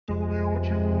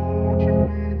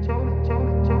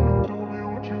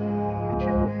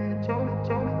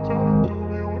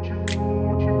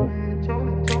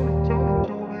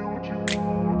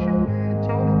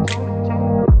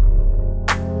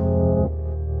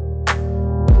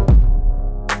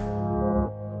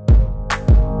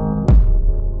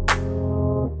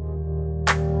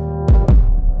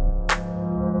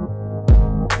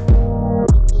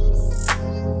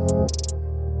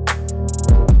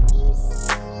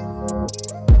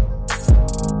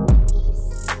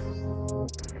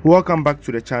Welcome back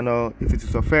to the channel. If it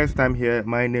is your first time here,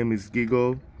 my name is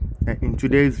elgigogh, and in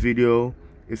today's video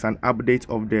is an update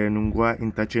of the Nungua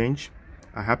interchange.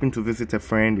 I happened to visit a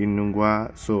friend in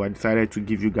Nungua, so I decided to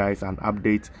give you guys an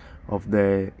update of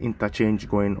the interchange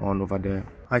going on over there.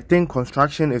 I think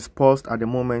construction is paused at the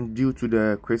moment due to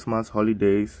the Christmas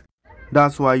holidays.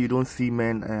 That's why you don't see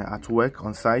men at work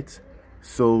on site.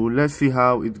 So let's see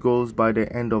how it goes by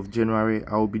the end of January.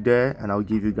 I'll be there and I'll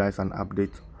give you guys an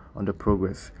update on the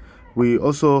progress. We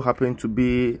also happen to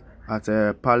be at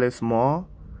a Palace Mall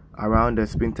around the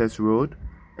Spintex road,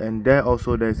 and there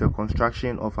also there's a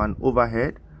construction of an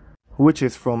overhead which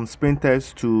is from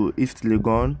Spintex to East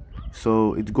Legon,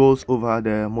 so it goes over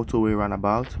the motorway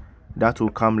roundabout. That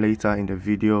will come later in the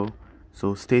video,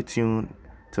 so stay tuned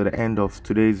to the end of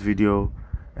today's video,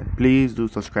 and please do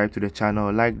subscribe to the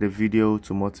channel, like the video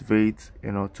to motivate,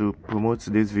 to promote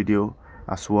this video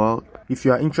as well. If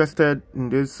you are interested in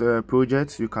this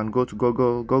project, you can go to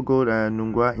Google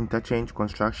Nungua interchange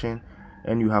construction,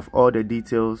 and you have all the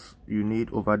details you need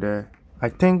over there. I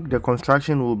think the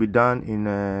construction will be done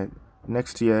in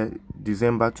next year,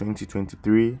 December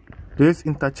 2023. This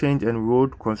interchange and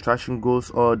road construction goes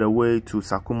all the way to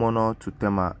Sakumono to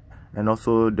Tema, and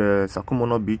also the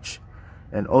Sakumono beach,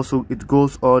 and also it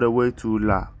goes all the way to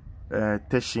La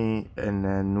Teshin and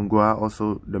Nungua,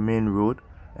 also the main road,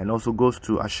 and also goes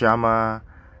to Ashama,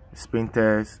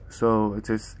 Spintex. So it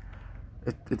is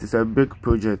a big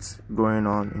project going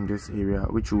on in this area,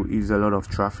 which will ease a lot of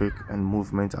traffic and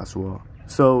movement as well.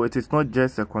 So it is not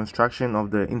just a construction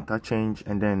of the interchange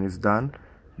and then it's done.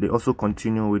 They also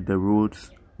continue with the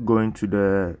roads going to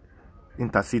the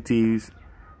intercities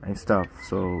and stuff.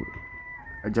 So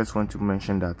I just want to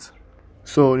mention that.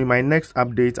 So in my next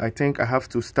update, I think I have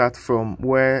to start from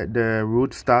where the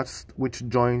road starts, which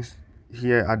joins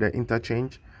here at the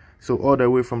interchange. So all the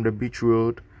way from the beach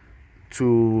road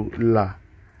to La,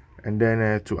 and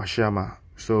then to Ashama.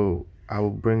 So I will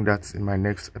bring that in my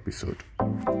next episode.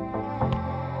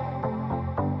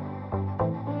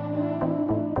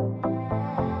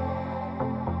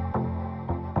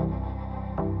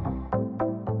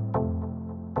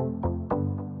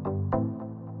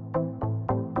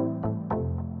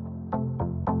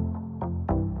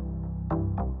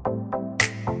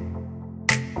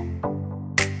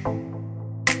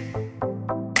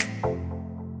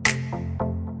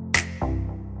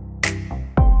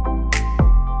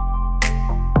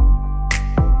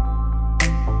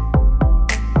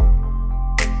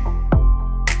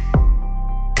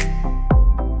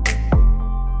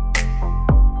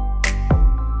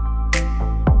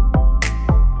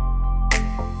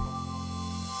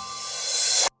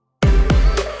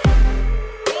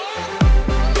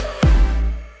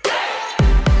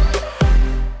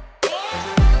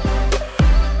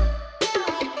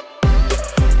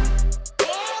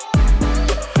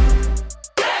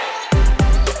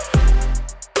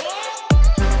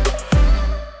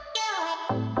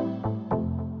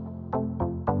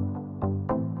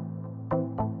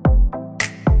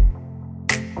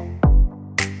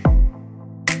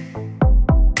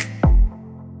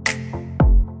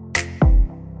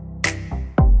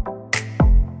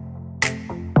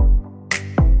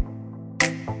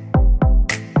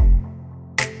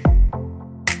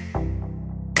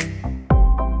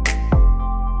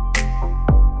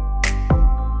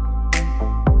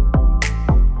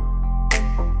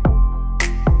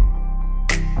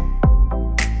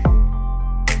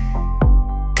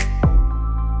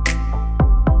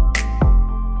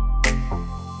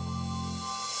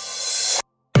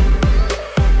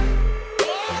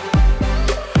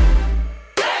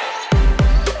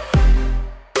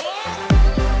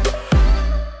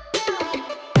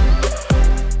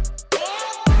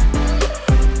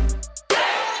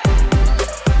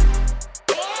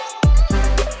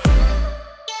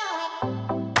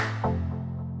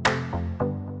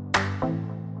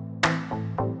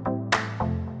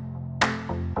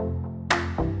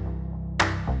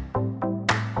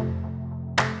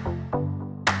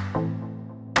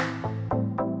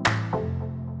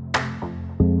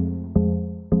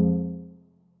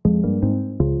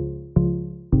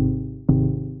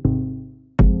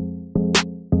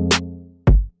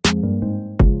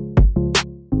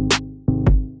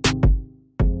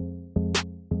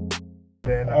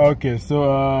 Okay,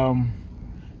 so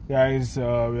guys, we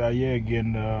are here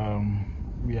again.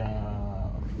 We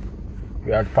are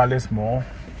at Palace Mall.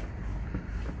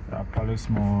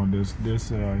 There's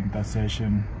this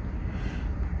intersection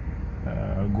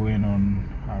going on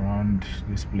around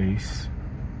this place.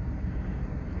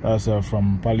 That's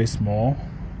from Palace Mall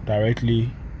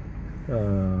directly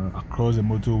across the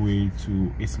motorway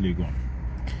to East Legon.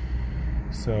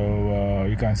 So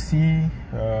you can see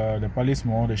the Palace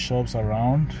Mall, the shops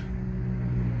around.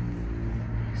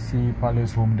 See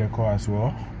Palace Home Decor as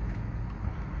well.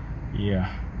 Yeah,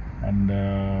 and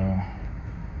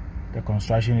the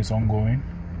construction is ongoing.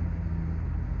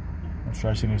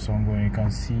 Construction is ongoing. You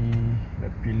can see the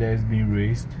pillars being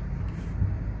raised.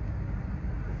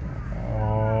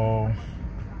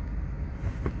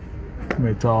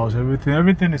 Metals,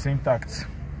 everything is intact.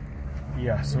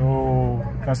 Yeah, so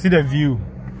you can see the view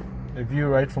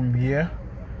right from here,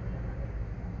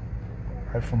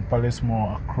 right from Palace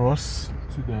Mall across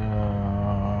the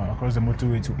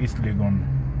motorway to East Legon,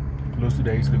 close to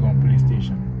the East Legon police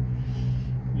station.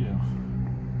 Yeah,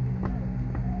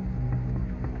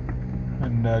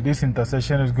 and this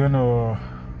intersection is going to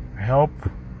help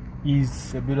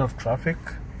ease a bit of traffic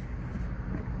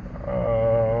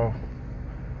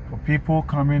for people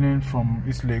coming in from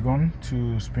East Legon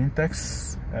to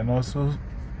Spintex, and also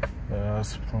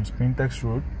from Spintex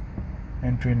Road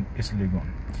entering East Legon.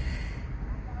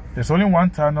 There's only one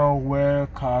tunnel where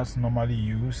cars normally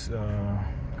use,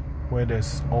 where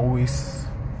there's always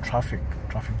traffic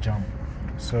jam.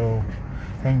 So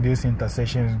I think this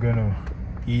intersection is going to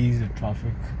ease the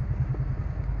traffic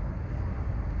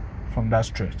from that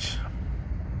stretch.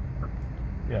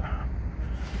 Yeah,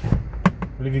 I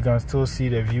believe you can still see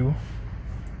the view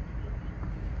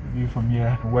from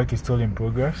here. The work is still in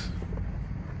progress.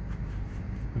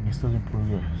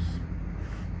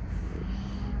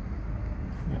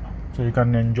 Yeah, so you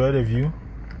can enjoy the view,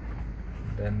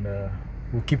 then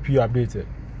we'll keep you updated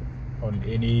on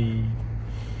any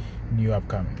new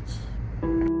upcomings.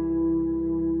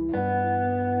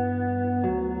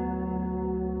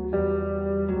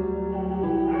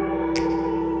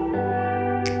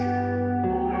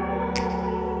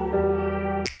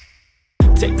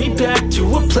 Take me back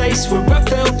to a place where I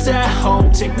felt at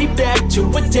home. Take me back to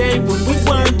a day when we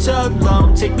weren't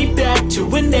alone. Take me back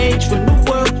to an age when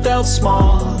the world felt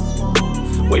small,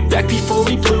 way back before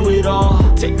we blew it all.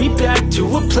 Take me back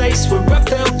to a place where I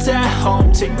felt at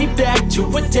home. Take me back to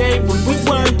a day when we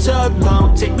weren't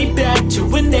alone. Take me back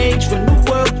to an age when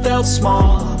the world felt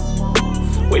small,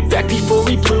 way back before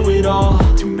we blew it all.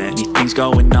 Too many things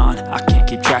going on, I can't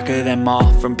keep track of them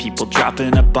all. From people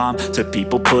dropping a bomb to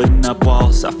people putting up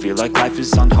walls. I feel like life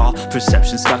is on hold,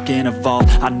 perception stuck in a vault.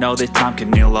 I know that time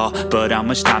can heal all, but how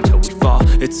much time till we fall?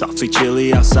 It's awfully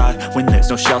chilly outside when there's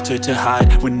no shelter to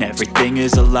hide. When everything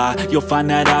is a lie, you'll find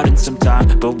that out in some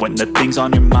time. But when the things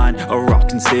on your mind are all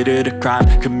considered a crime,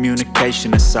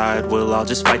 communication aside, we'll all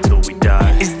just fight till we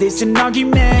die. Is this an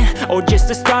argument or just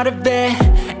the start of it?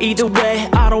 Either way,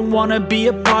 I don't wanna be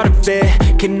a part of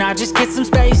it. Can I just get some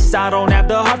space? I don't have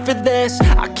the heart for this.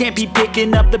 I can't be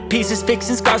picking up the pieces,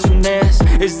 fixing scars from this.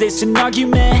 Is this an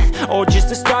argument or just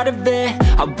the start of it?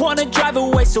 I wanna drive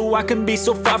away so I can be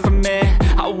so far from it.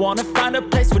 I wanna find a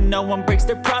place where no one breaks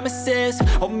their promises,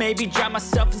 or maybe drown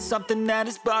myself in something that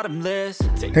is bottomless.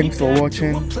 Thanks for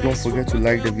watching. Don't forget to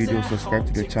like the video, subscribe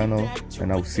to the channel,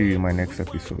 and I'll see you in my next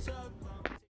episode.